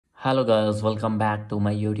Hello guys, welcome back to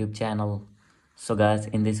my YouTube channel. So guys,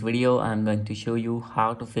 in this video I'm going to show you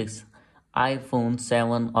how to fix iPhone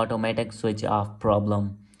 7 automatic switch off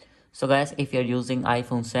problem. So guys, if you're using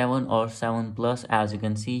iPhone 7 or 7 Plus, as you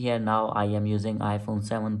can see here, now I am using iPhone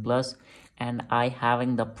 7 Plus and I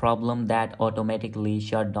having the problem that automatically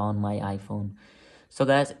shut down my iPhone. So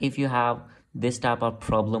guys, if you have this type of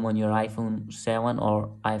problem on your iPhone 7 or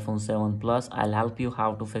iPhone 7 Plus, I'll help you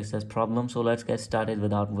how to fix this problem. So let's get started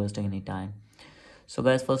without wasting any time. So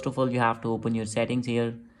guys, first of all, you have to open your settings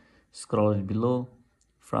here, scroll it below.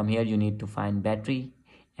 From here you need to find battery,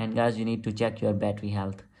 and guys, you need to check your battery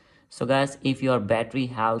health. So guys, if your battery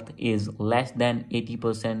health is less than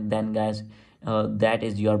 80%, then guys, that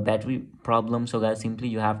is your battery problem. So guys, simply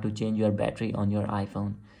you have to change your battery on your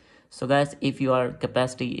iPhone. So guys, if your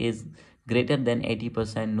capacity is greater than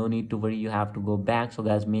 80%, no need to worry, you have to go back. So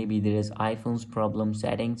guys, maybe there is iPhone's problem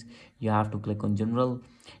settings. You have to click on general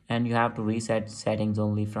and you have to reset settings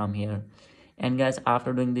only from here. And guys,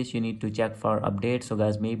 after doing this, you need to check for update. So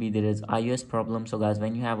guys, maybe there is iOS problem. So guys,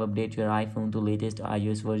 when you have update your iPhone to latest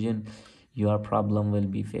iOS version, your problem will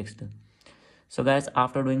be fixed. So guys,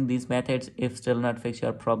 after doing these methods, if still not fix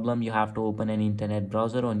your problem, you have to open an internet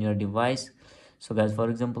browser on your device. So guys, for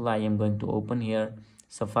example, I am going to open here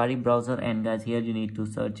Safari browser, and guys, here you need to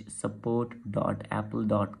search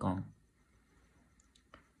support.apple.com.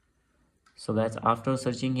 So guys, after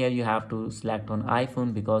searching here, you have to select on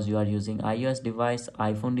iPhone because you are using iOS device,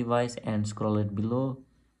 iPhone device, and scroll it below.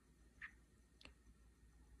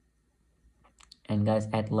 And guys,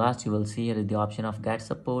 at last you will see here is the option of get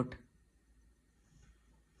support.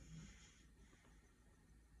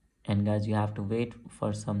 And guys, you have to wait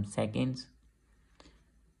for some seconds.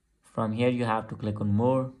 From here you have to click on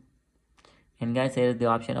more, and guys, here is the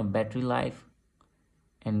option of battery life.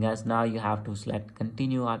 And guys, now you have to select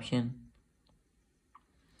continue option,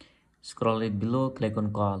 scroll it below, click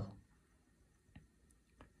on call.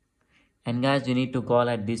 And guys, you need to call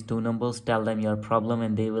at these two numbers, tell them your problem,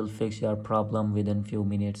 and they will fix your problem within few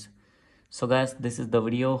minutes. So guys, this is the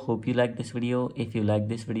video. Hope you like this video. If you like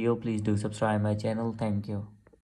this video, please do subscribe my channel. Thank you.